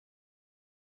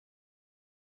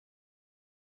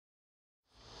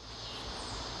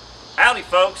Howdy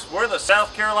folks, we're the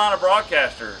South Carolina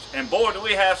Broadcasters, and boy do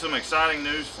we have some exciting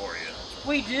news for you.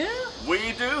 We do?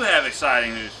 We do have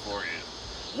exciting news for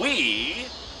you. We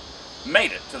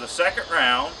made it to the second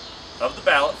round of the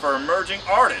ballot for emerging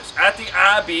artists at the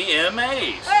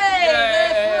IBMAs. Hey,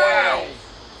 that's right.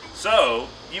 So,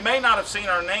 you may not have seen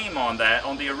our name on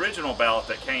the original ballot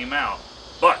that came out,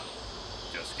 but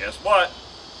just guess what?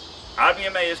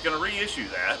 IBMA is going to reissue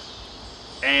that,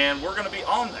 and we're going to be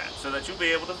on that so that you'll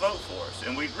be able to vote for us.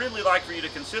 And we'd really like for you to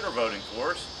consider voting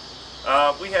for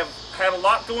us. We have had a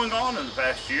lot going on in the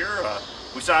past year.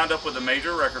 We signed up with a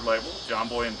major record label, John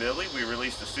Boy and Billy. We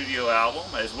released a studio album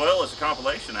as well as a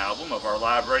compilation album of our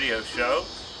live radio show.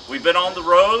 We've been on the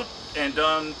road and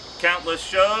done countless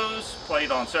shows,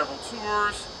 played on several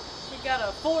tours. We got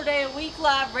a 4-day-a-week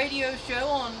live radio show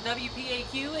on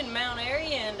WPAQ in Mount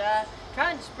Airy, and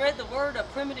trying to spread the word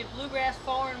of primitive bluegrass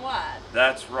far and wide.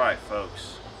 That's right,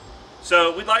 folks.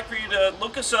 So we'd like for you to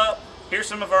look us up, hear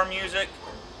some of our music,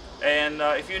 and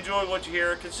if you enjoy what you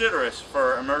hear, consider us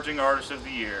for Emerging Artist of the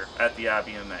Year at the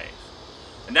IBMAs.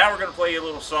 And now we're going to play you a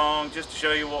little song just to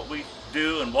show you what we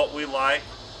do and what we like.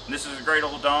 And this is a great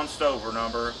old Don Stover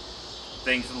number,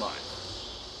 Things in Life.